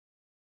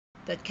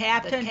The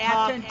Captain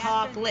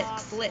Talk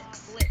Flicks.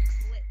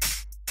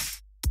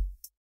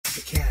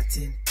 The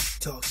Captain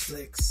talks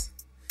flicks.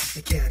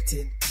 The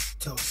Captain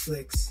talks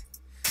flicks.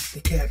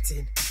 The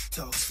Captain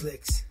talks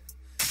flicks.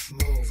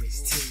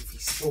 Movies, TV,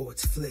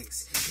 sports,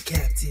 flicks. The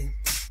Captain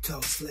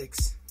talks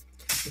flicks.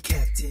 The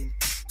Captain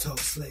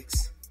talks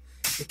flicks.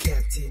 The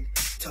Captain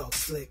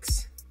talks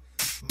flicks.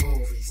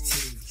 Movies,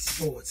 TV,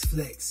 sports,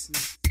 flicks.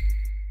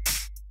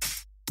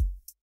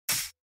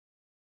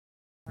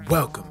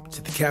 Welcome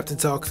to the Captain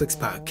Talk Flicks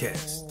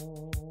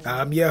podcast.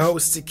 I'm your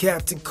host, the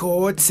Captain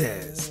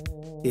Cortez,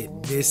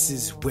 and this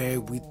is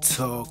where we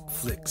talk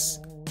flicks.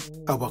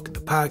 I welcome the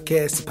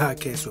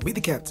podcast where me,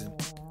 the Captain,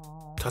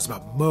 talks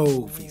about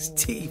movies,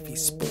 TV,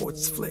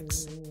 sports,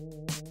 flicks,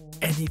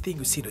 anything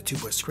you see on a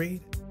two-boy screen.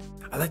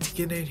 I like to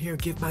get in here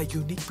and give my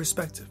unique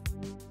perspective,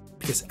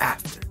 because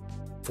after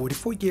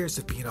 44 years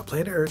of being on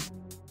planet Earth,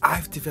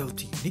 I've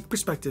developed a unique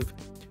perspective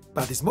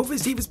about these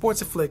movies, TV,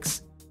 sports, and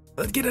flicks.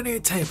 Let's get in here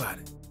and tell you about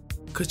it.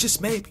 Because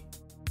just maybe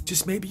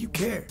you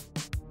care.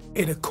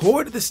 And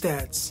according to the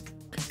stats,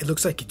 it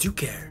looks like you do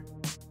care.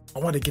 I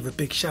want to give a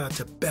big shout out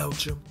to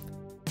Belgium.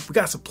 We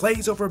got some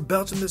plays over in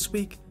Belgium this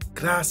week.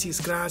 Gracias,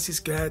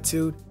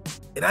 gratitude.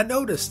 And I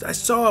noticed, I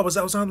was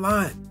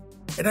online,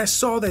 and I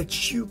saw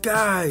that you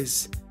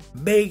guys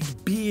made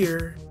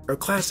beer and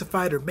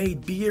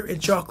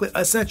chocolate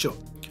essential.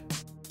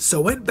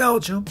 So in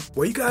Belgium,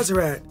 where you guys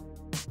are at,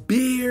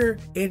 beer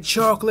and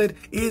chocolate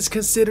is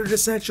considered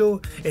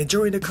essential, and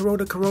during the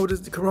corona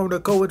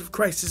COVID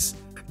crisis,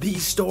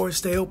 these stores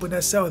stay open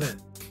that sell that.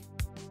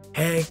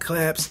 Hand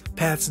claps,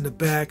 pats in the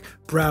back,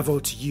 bravo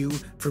to you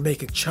for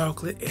making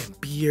chocolate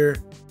and beer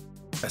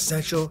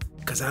essential,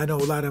 because I know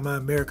a lot of my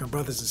American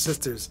brothers and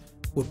sisters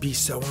will be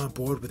so on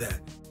board with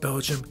that.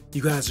 Belgium,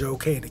 you guys are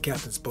okay in the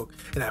Captain's book,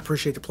 and I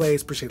appreciate the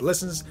plays, appreciate the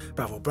listens,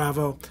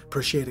 bravo,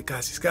 appreciate it,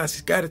 gracias,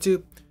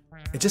 gratitude.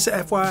 And just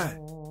an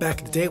FYI, back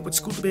in the day, I went to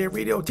school to be a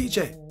radio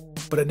DJ,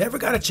 but I never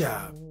got a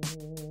job.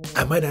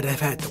 I might not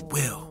have had the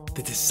will,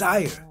 the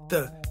desire,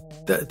 the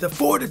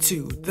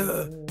fortitude,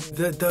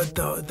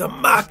 the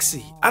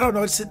moxie. I don't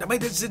know. I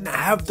might just didn't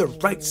have the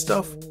right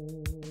stuff.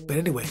 But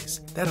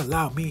anyways, that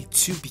allowed me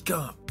to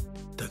become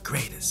the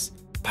greatest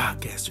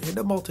podcaster in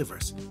the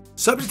multiverse.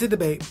 Subject to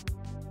debate.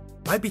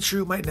 Might be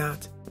true, might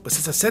not. But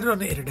since I said it on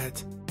the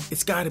internet,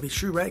 it's got to be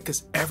true, right?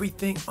 Because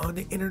everything on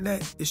the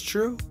internet is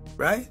true,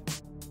 right?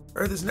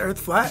 Earth isn't Earth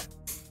flat.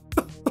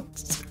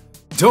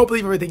 Don't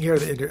believe everything here on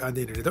the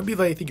internet. Don't believe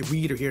anything you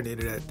read or hear on the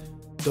internet.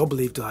 Don't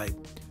believe the hype.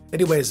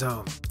 Anyways,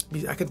 I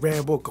could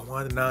ramble, go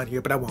on and on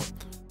here, but I won't.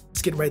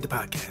 Let's get right to the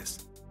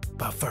podcast.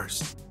 But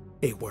first,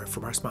 a word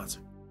from our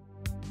sponsor.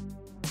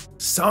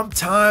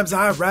 Sometimes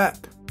I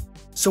rap.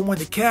 So when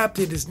the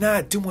Captain is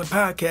not doing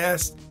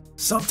podcasts,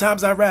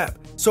 sometimes I rap.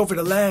 So for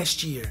the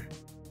last year,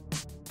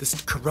 this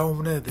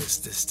corona, this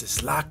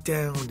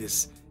lockdown,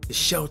 this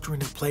sheltering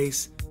in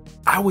place,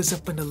 I was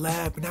up in the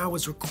lab and I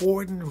was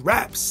recording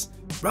raps,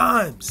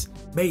 rhymes,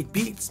 made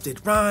beats,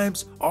 did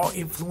rhymes, all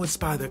influenced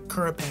by the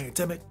current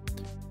pandemic.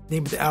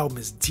 Name of the album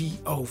is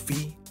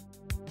D.O.V.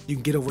 You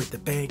can get over at the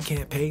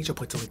Bandcamp page. I'll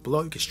put the link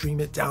below. You can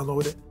stream it,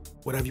 download it,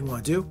 whatever you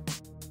want to do.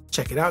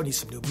 Check it out. Need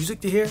some new music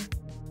to hear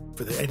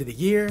for the end of the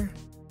year,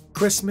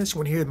 Christmas. You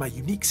want to hear my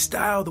unique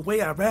style, the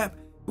way I rap?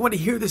 You want to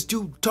hear this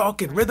dude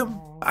talk in rhythm?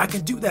 I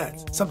can do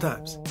that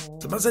sometimes.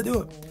 Sometimes I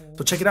do it.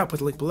 So check it out. Put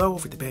the link below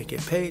over at the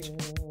Bandcamp page.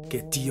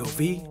 Get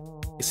D.O.V.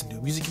 Get some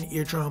new music in your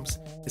eardrums.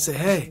 And say,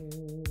 hey,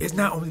 it's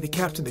not only the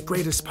Captain, the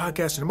greatest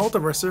podcaster in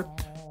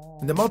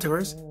the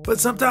multiverse, but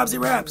sometimes he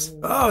raps.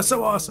 Oh,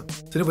 so awesome.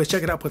 So anyways,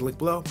 check it out. Put the link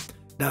below.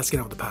 Now let's get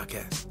on with the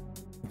podcast.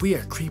 We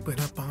are creeping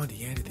up on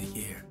the end of the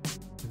year.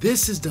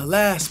 This is the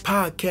last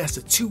podcast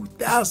of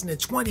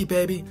 2020,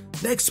 baby.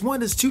 Next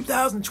one is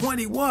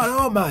 2021.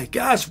 Oh my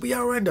gosh, we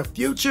are in the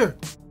future.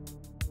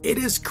 It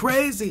is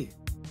crazy.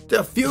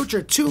 The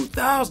future,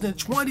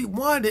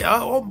 2021.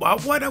 Oh,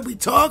 what are we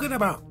talking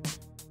about?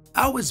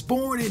 I was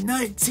born in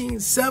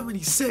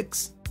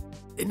 1976,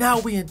 and now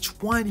we in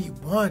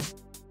 21.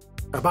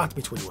 About to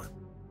be 21.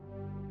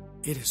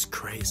 It is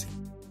crazy.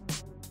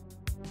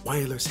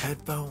 Wireless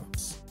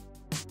headphones,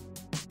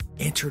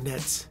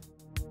 internet,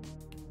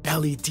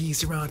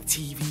 LEDs around the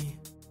TV,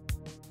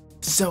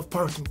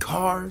 self-parking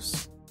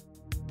cars,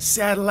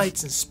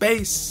 satellites in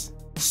space,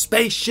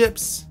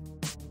 spaceships,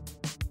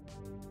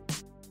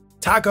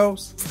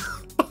 tacos.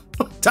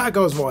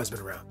 Tacos have always been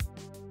around.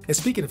 And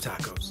speaking of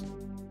tacos,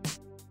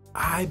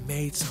 I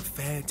made some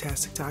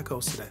fantastic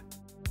tacos today.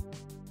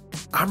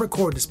 I'm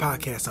recording this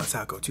podcast on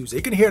Taco Tuesday.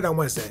 You can hear it on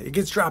Wednesday. It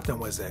gets dropped on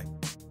Wednesday.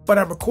 But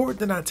I'm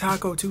recording it on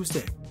Taco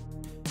Tuesday.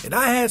 And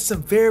I had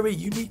some very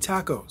unique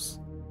tacos.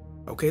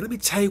 Okay, let me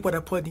tell you what I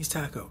put in these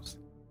tacos.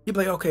 You'll be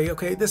like,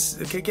 okay, let's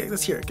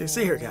hear it. Okay,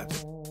 say here, Captain.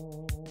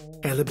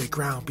 Had a little bit of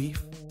ground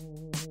beef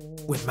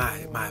with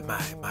my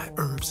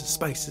herbs and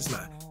spices,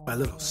 my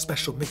little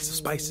special mix of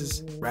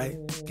spices, right?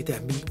 Get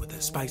that meat with the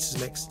spices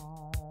mixed.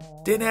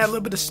 Then add a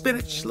little bit of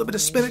spinach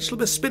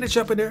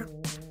up in there.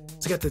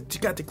 So you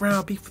got the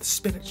ground beef with the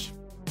spinach.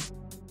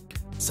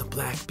 Some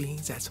black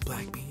beans, add some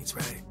black beans,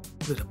 right?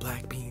 A little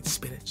black beans,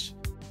 spinach.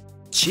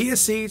 chia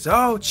seeds.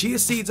 Oh, chia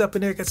seeds up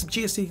in there. Got some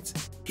chia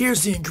seeds.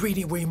 Here's the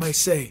ingredient where you might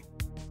say,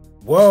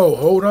 whoa,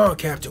 hold on,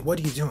 Captain. What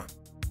are you doing?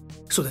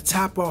 So to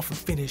top off and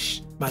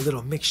finish my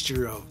little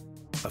mixture of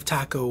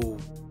taco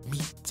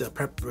meat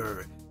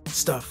pepper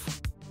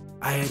stuff,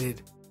 I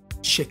added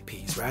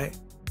chickpeas, right?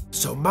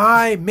 So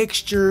my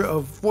mixture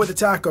for the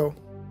taco,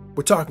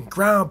 we're talking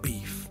ground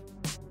beef,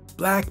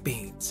 black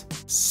beans,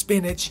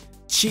 spinach,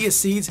 chia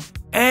seeds,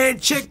 and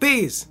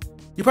chickpeas.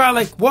 You're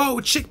probably like, whoa,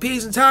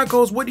 chickpeas and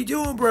tacos, what are you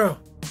doing, bro?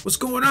 What's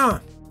going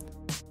on?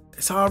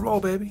 It's how I roll,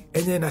 baby.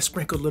 And then I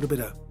sprinkled a little bit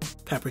of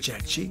pepper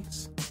jack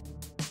cheese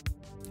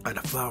on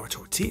a flour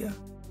tortilla.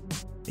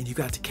 And you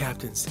got the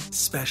Captain's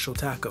special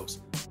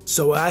tacos.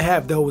 So I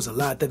have those a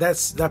lot.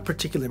 That's that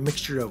particular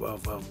mixture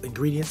of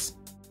ingredients.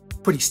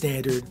 Pretty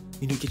standard.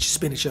 You get your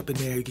spinach up in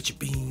there. You get your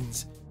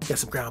beans. You got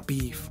some ground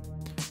beef.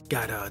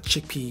 Got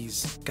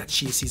chickpeas. Got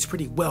chia seeds.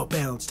 Pretty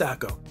well-balanced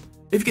taco.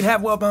 If you can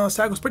have well-balanced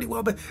tacos, pretty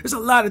well-balanced. There's a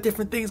lot of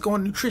different things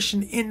going on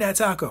nutrition in that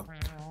taco.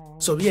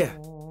 So yeah,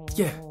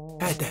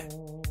 add that.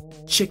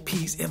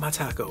 Chickpeas in my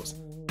tacos.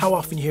 How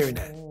often you hearing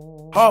that?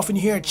 How often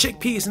you hearing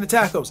chickpeas in the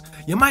tacos?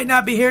 You might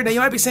not be hearing that. You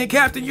might be saying,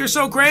 Captain, you're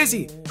so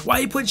crazy. Why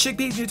are you putting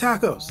chickpeas in your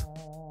tacos?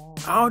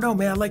 I don't know,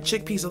 man. I like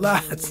chickpeas a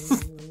lot.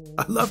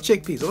 I love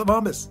chickpeas. I love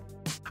hummus.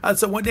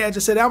 So one day I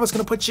just said, I was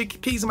going to put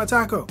chickpeas in my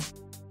taco.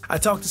 I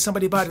talked to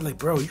somebody about it like,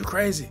 bro, you're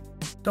crazy.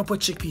 Don't put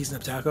chickpeas in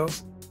them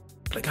tacos.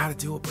 But I got to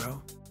do it,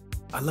 bro.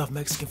 I love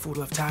Mexican food. I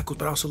love tacos,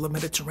 but I also love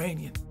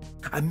Mediterranean.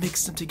 I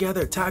mix them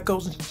together.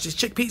 Tacos and just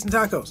chickpeas and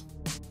tacos.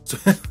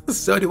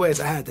 So anyways,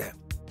 I had that.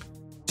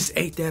 Just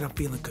ate that. I'm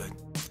feeling good.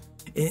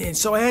 And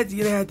so I had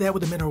that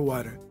with the mineral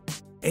water.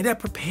 And that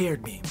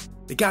prepared me.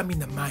 It got me in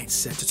the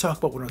mindset to talk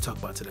about what I'm going to talk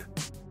about today.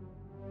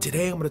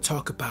 Today I'm going to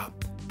talk about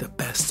the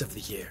best of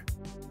the year.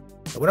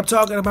 And what I'm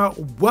talking about,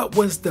 what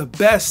was the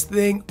best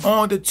thing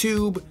on the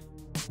tube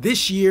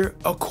this year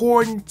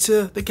according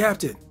to the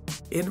Captain,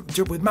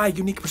 with my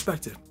unique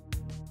perspective.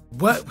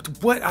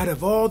 What out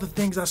of all the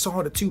things I saw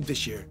on the tube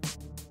this year,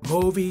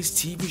 movies,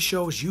 TV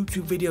shows,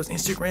 YouTube videos,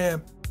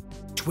 Instagram,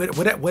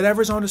 Twitter,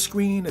 whatever's on the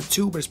screen, a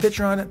tube, there's a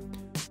picture on it,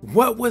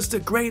 what was the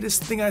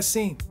greatest thing I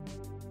seen?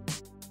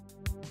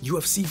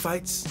 UFC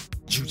fights,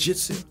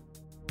 jiu-jitsu.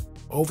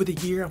 Over the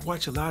year, I've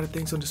watched a lot of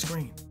things on the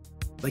screen,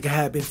 like I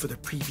have been for the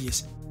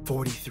previous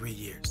 43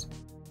 years.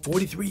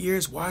 43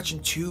 years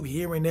watching tube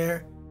here and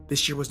there.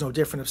 This year was no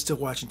different. I'm still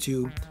watching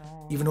tube,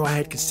 even though I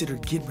had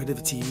considered getting rid of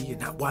the TV and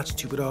not watching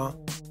tube at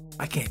all.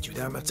 I can't do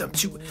that.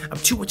 I'm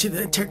too much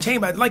into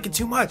entertainment. I like it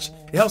too much.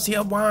 It helps me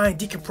unwind,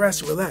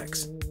 decompress,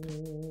 relax.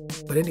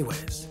 But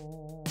anyways,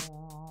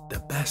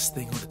 the best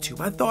thing on the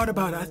tube. I thought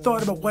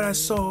about what I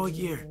saw all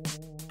year.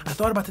 I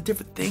thought about the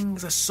different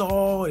things I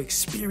saw and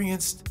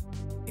experienced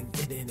and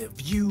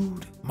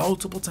viewed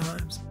multiple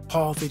times.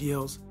 Haul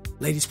videos,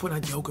 ladies putting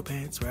on yoga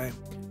pants, right?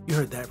 You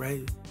heard that,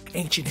 right?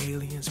 Ancient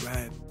aliens,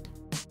 right?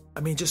 I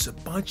mean, just a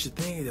bunch of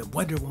things. The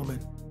Wonder Woman.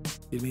 You know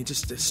what I mean?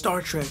 Just the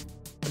Star Trek.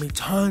 I mean,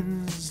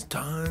 tons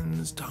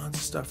of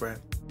stuff, right?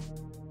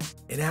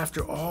 And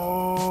after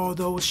all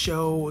those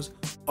shows,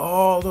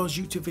 all those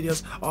YouTube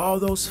videos, all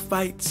those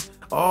fights,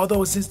 all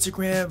those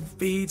Instagram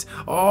feeds,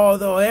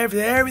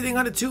 everything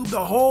on the tube,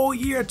 the whole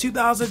year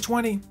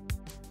 2020,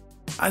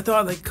 I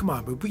thought, like, come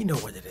on, but we know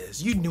what it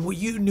is. You knew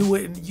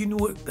it, and you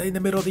knew it in the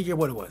middle of the year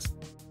what it was.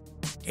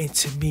 And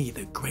to me,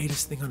 the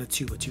greatest thing on the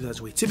tube of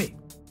 2020, to me,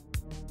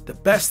 the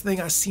best thing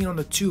I seen on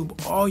the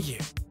tube all year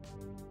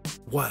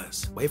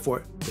was, wait for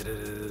it,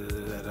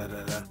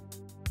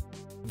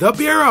 The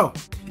Bureau.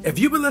 If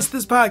you've been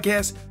listening to this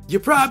podcast, you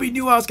probably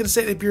knew I was going to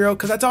say The Bureau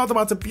because I talked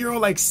about The Bureau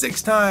like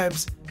 6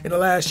 times in the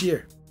last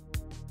year.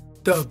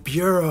 The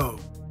Bureau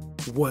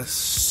was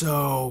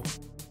so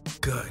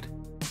good.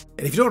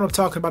 And if you don't know what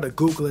I'm talking about,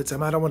 Google it.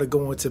 I don't want to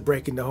go into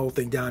breaking the whole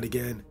thing down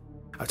again.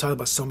 I've talked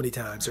about so many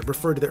times. I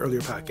referred to the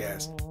earlier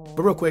podcast.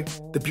 But real quick,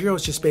 The Bureau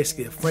is just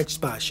basically a French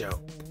spy show,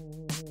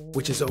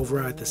 which is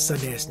over at the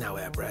Sundance Now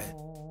app, right?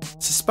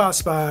 It's about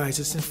spies.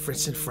 It's in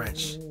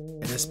French.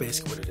 And that's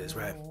basically what it is,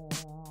 right?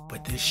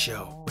 But this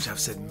show, which I've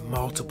said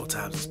multiple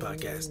times in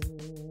this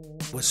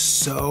podcast, was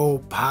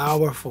so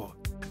powerful.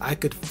 I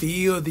could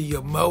feel the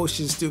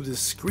emotions through the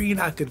screen.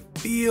 I could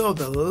feel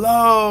the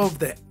love,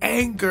 the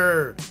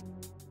anger,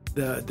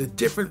 the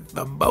different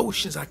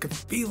emotions. I could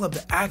feel them.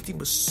 The acting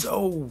was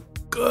so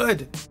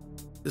good.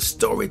 The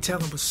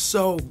storytelling was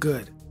so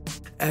good.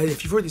 And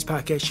if you've heard these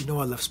podcasts, you know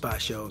I love spy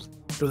shows.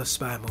 I love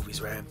spy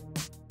movies, right?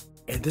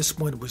 And this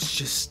one was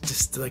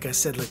just like I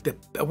said, like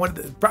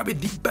probably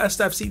the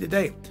best I've seen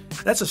today.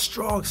 That's a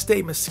strong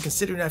statement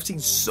considering I've seen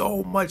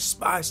so much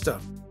spy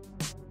stuff.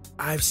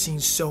 I've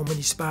seen so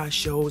many spy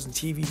shows and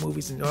TV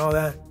movies and all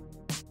that.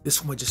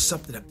 This one, just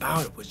something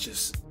about it was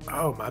just,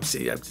 I'm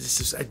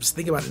just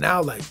thinking about it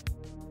now, like,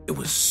 it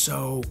was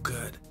so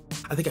good.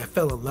 I think I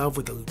fell in love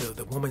with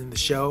the woman in the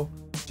show.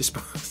 Just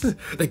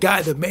the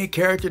guy, the main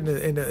character in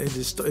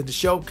the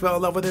show, fell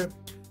in love with her.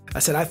 I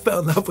said I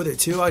fell in love with her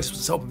too. I just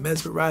was so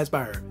mesmerized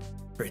by her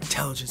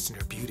intelligence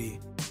and her beauty.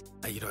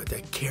 I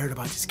cared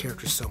about these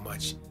characters so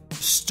much. The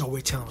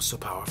storytelling was so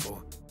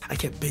powerful. I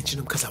kept binging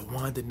them because I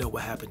wanted to know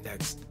what happened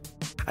next.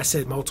 I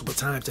said multiple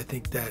times, I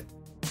think that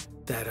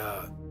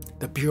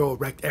the Bureau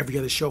wrecked every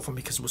other show for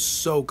me because it was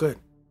so good.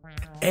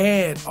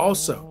 And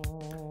also,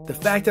 the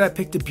fact that I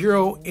picked the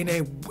Bureau in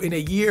a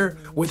year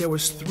where there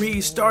was 3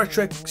 Star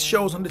Trek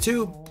shows on the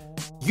tube.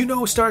 You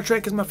know, Star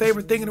Trek is my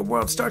favorite thing in the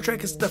world. Star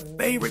Trek is my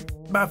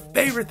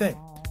favorite thing.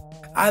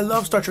 I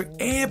love Star Trek.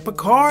 And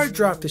Picard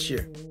dropped this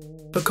year.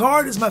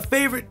 Picard is my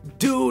favorite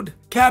dude,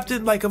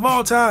 captain, like, of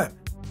all time.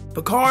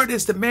 Picard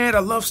is the man. I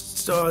love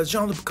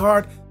Jean-Luc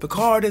Picard.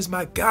 Picard is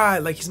my guy.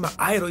 Like, he's my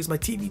idol. He's my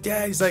TV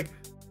dad.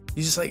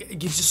 He's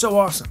just so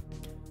awesome.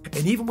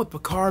 And even with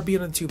Picard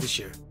being on the tube this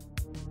year,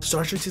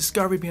 Star Trek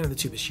Discovery being on the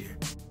tube this year,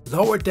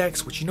 Lower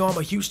Decks, which you know I'm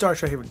a huge Star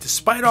Trek fan,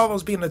 despite all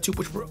those being on the tube,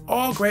 which were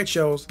all great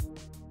shows.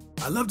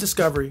 I love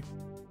Discovery.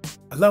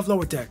 I love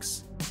Lower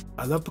Decks.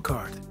 I love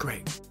Picard.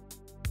 Great.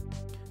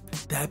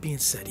 That being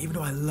said, even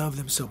though I love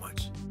them so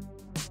much,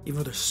 even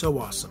though they're so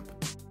awesome,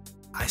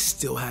 I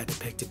still had to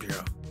pick the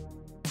Bureau.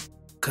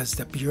 Because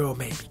the Bureau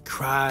made me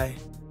cry.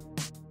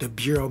 The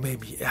Bureau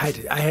made me... I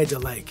had to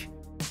like...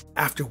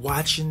 After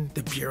watching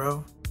the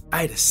Bureau,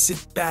 I had to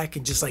sit back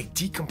and just like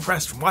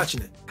decompress from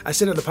watching it. I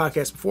said on the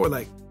podcast before,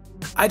 like,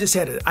 I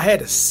had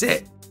to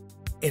sit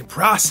and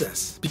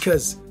process,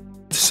 because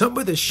some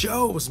of the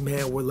shows,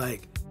 man, were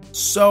like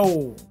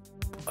so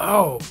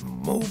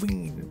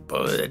moving,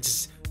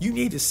 but you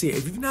need to see it.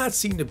 If you've not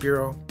seen the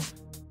Bureau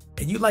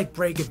and you like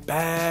Breaking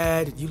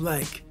Bad and you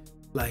like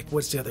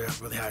what's the other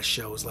really hot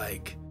shows,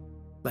 like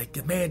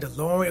The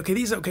Mandalorian.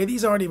 Okay,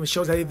 these aren't even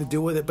shows that have to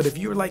do with it, but if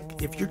you're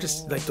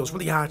just like those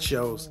really hot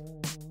shows,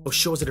 those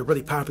shows that are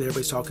really popular,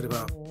 everybody's talking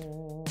about,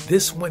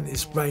 this one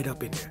is right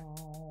up in there.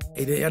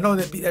 And I know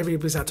that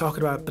everybody's not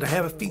talking about it, but I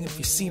have a feeling if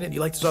you've seen it and you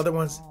like those other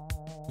ones,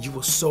 you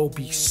will so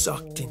be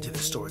sucked into the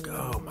story.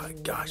 Oh my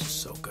gosh, it's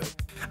so good.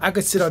 I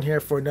could sit on here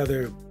for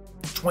another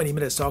 20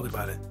 minutes talking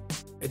about it.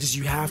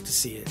 You have to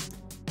see it.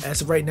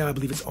 As of right now, I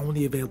believe it's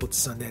only available to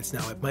Sundance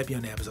now. It might be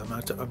on Amazon.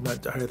 I'm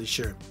not entirely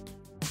sure.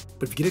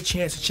 But if you get a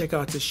chance to check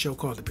out this show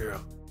called The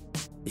Bureau,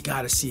 you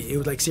gotta see it. It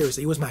was like,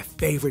 seriously, it was my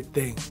favorite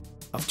thing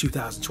of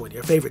 2020,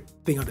 or favorite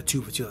thing on the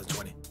tube of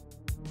 2020.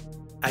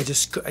 I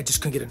just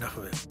couldn't get enough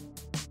of it.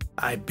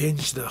 I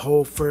binged the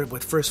whole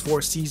first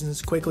 4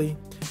 seasons quickly,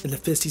 and the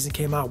 5th season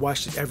came out.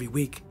 Watched it every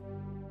week.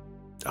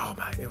 Oh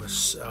my, it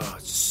was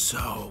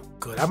so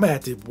good. I might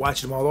have to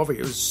watch them all over.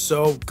 It was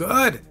so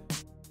good.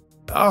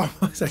 Oh,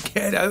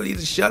 I don't need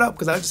to shut up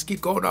because I just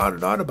keep going on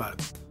and on about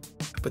it.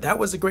 But that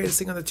was the greatest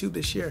thing on the tube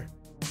this year.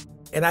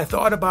 And I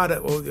thought about it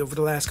over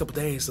the last couple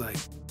of days, like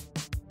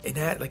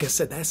I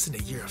said, that's in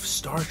a year of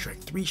Star Trek,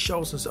 3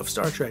 shows of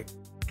Star Trek,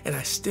 and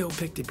I still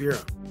picked the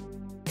Bureau.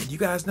 And you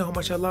guys know how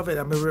much I love it.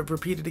 I'm going to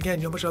repeat it again.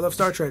 You know how much I love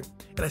Star Trek.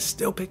 And I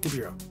still picked the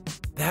Bureau.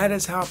 That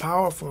is how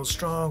powerful and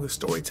strong the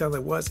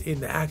storytelling was in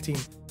the acting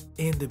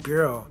in the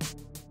Bureau.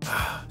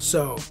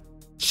 So,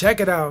 check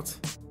it out.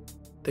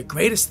 The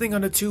greatest thing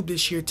on the tube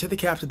this year, to the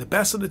captain, the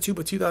best on the tube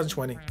of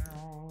 2020,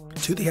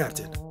 to the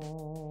captain,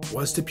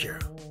 was the Bureau.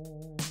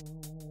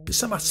 There's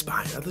something about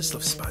spy. I just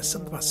love spies.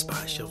 Something about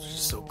spy shows is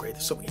just so great.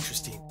 They're so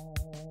interesting.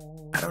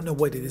 I don't know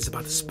what it is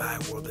about the spy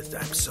world that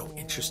I'm so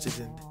interested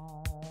in.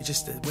 It's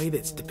just the way that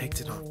it's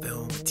depicted on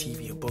film,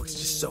 TV, and books is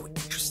just so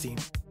interesting.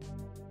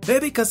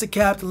 Maybe because the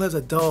captain lives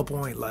a dull,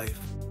 boring life,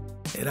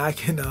 and I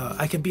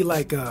can be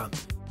like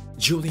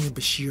Julian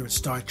Bashir in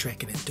Star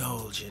Trek and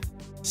indulge in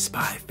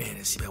spy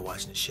fantasy by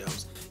watching the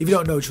shows. If you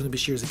don't know, Julian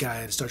Bashir is a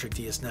guy in Star Trek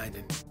DS9,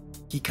 and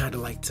he kind of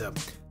liked to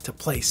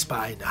play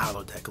spy in the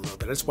holodeck a little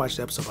bit. I just watched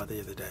the episode about the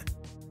other day.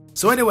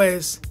 So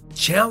anyways,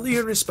 channel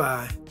your inner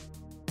spy.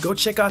 Go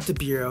check out the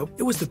Bureau.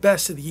 It was the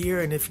best of the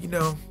year, and if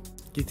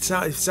it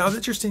sounds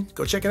interesting,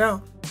 go check it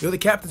out. The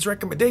captain's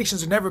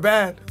recommendations are never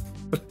bad.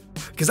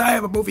 Because I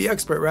am a movie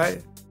expert,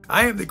 right?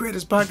 I am the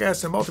greatest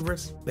podcast in the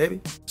multiverse,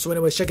 maybe. So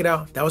anyways, check it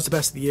out. That was the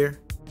best of the year.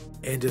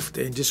 And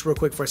just real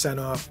quick before I sign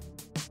off,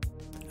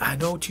 I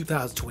know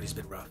 2020 has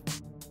been rough.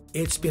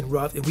 It's been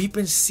rough, and we've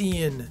been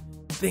seeing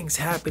things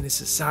happen in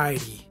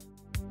society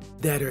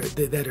that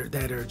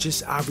are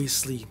just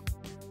obviously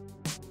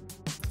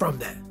from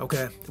that,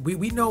 okay?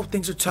 We know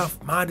things are tough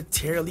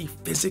monetarily,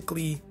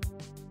 physically,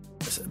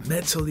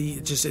 mentally.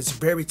 It's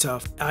very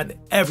tough on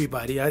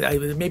everybody.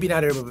 Maybe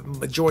not everybody, but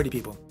majority of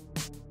people.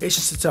 It's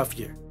just a tough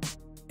year,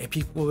 and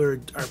people are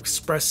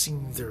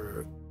expressing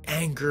their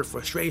anger,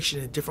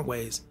 frustration in different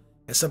ways,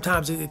 and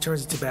sometimes it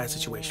turns into a bad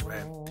situation,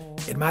 right?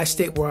 In my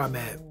state where I'm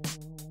at,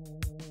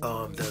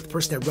 the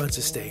person that runs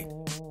the state,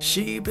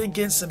 she been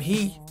getting some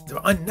heat,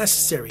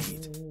 unnecessary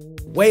heat,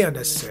 way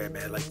unnecessary,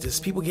 man. Like,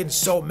 just people getting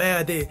so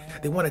mad they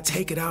want to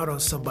take it out on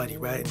somebody,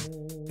 right?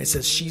 And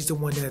since she's the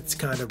one that's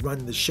kind of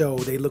running the show,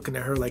 they looking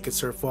at her like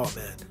it's her fault,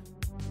 man.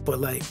 But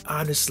like,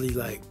 honestly,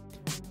 like,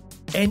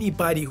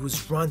 anybody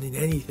who's running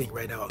anything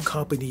right now, a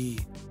company,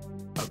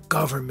 a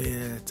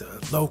government, a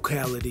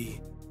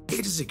locality,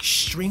 it is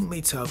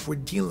extremely tough. We're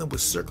dealing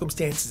with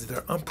circumstances that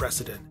are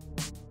unprecedented.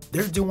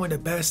 They're doing the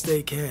best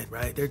they can,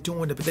 right? They're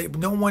doing it,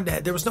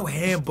 but there was no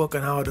handbook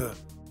on how to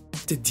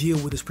to deal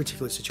with this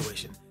particular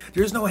situation.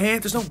 There's no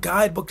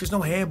guidebook, there's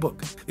no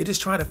handbook. They're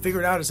just trying to figure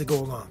it out as they go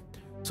along.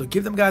 So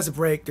give them guys a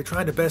break. They're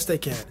trying the best they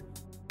can.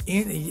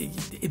 And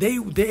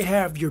they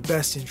have your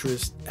best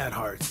interest at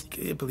heart.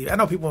 I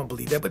know people won't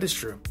believe that, but it's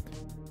true.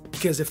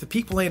 Because if the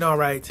people ain't all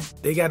right,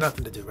 they got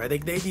nothing to do, right?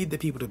 They need the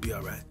people to be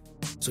all right.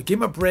 So give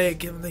them a break,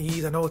 give them the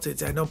ease. I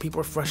know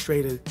people are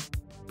frustrated,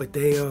 but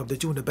they're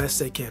doing the best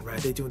they can, right?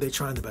 They're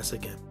trying the best they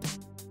can.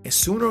 And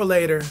sooner or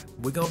later,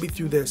 we're gonna be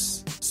through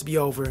this. This will be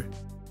over.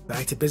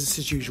 Back to business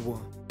as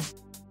usual.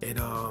 And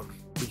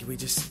we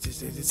just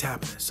it's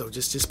happening. So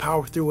just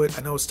power through it.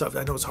 I know it's tough.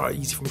 I know it's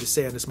easy for me to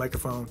say on this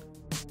microphone.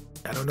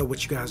 I don't know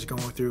what you guys are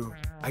going through.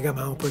 I got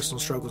my own personal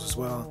struggles as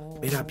well.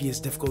 May not be as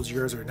difficult as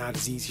yours or not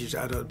as easy as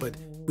I don't, but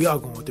we all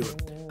going through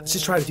it. Let's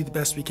just try to do the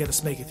best we can.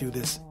 Let's make it through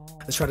this.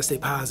 Let's try to stay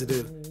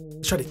positive.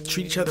 Let's try to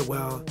treat each other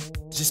well.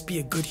 Just be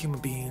a good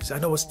human beings. I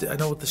know what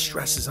the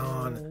stress is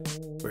on.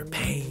 We're in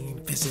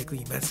pain,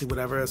 physically, mentally,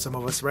 whatever. Some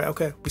of us, right?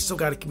 Okay, we still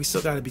gotta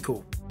be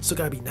cool. Still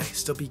gotta be nice.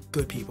 Still be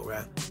good people,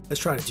 right?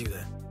 Let's try to do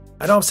that.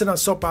 I know I'm sitting on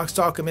soapbox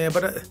talking, man,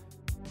 but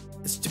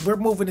we're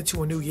moving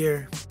into a new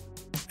year.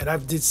 And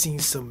I've seen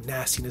some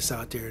nastiness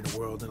out there in the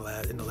world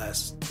in the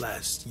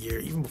last year,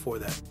 even before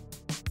that.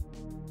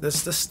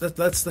 Let's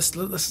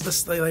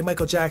like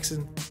Michael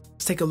Jackson.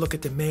 Let's take a look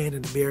at the man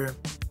in the mirror.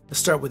 Let's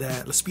start with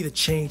that. Let's be the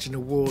change in the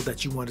world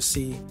that you want to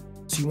see.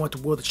 So you want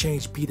the world to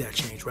change, be that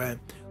change, right?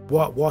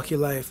 Walk your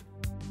life.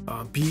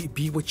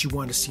 Be what you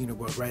want to see in the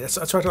world, right?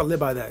 I try to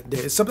live by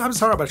that. Sometimes it's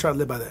hard, but I try to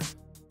live by that.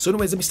 So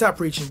anyways, let me stop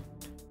preaching.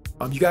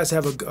 You guys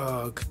have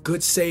a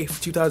good,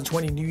 safe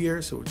 2020 New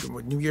Year's, or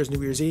New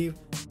Year's Eve.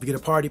 If you get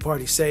a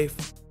party safe.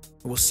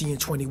 And we'll see you in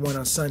 21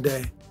 on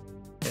Sunday.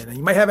 And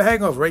you might have a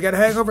hangover, right? You got a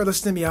hangover?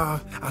 Listen to me.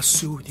 I'll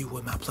soothe you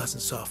with my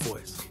pleasant, soft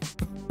voice.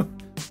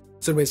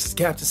 So anyways, this is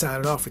Captain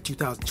signing off for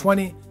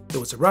 2020. It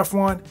was a rough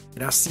one,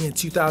 and I'll see you in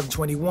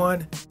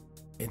 2021.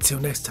 Until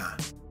next time,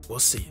 we'll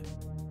see you.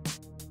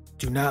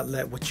 Do not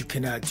let what you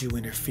cannot do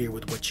interfere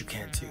with what you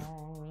can do.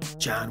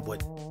 John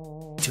Wood.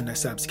 Until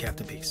next time, it's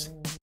Captain Peace.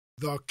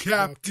 The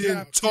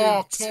Captain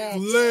Talks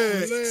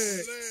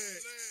Flicks.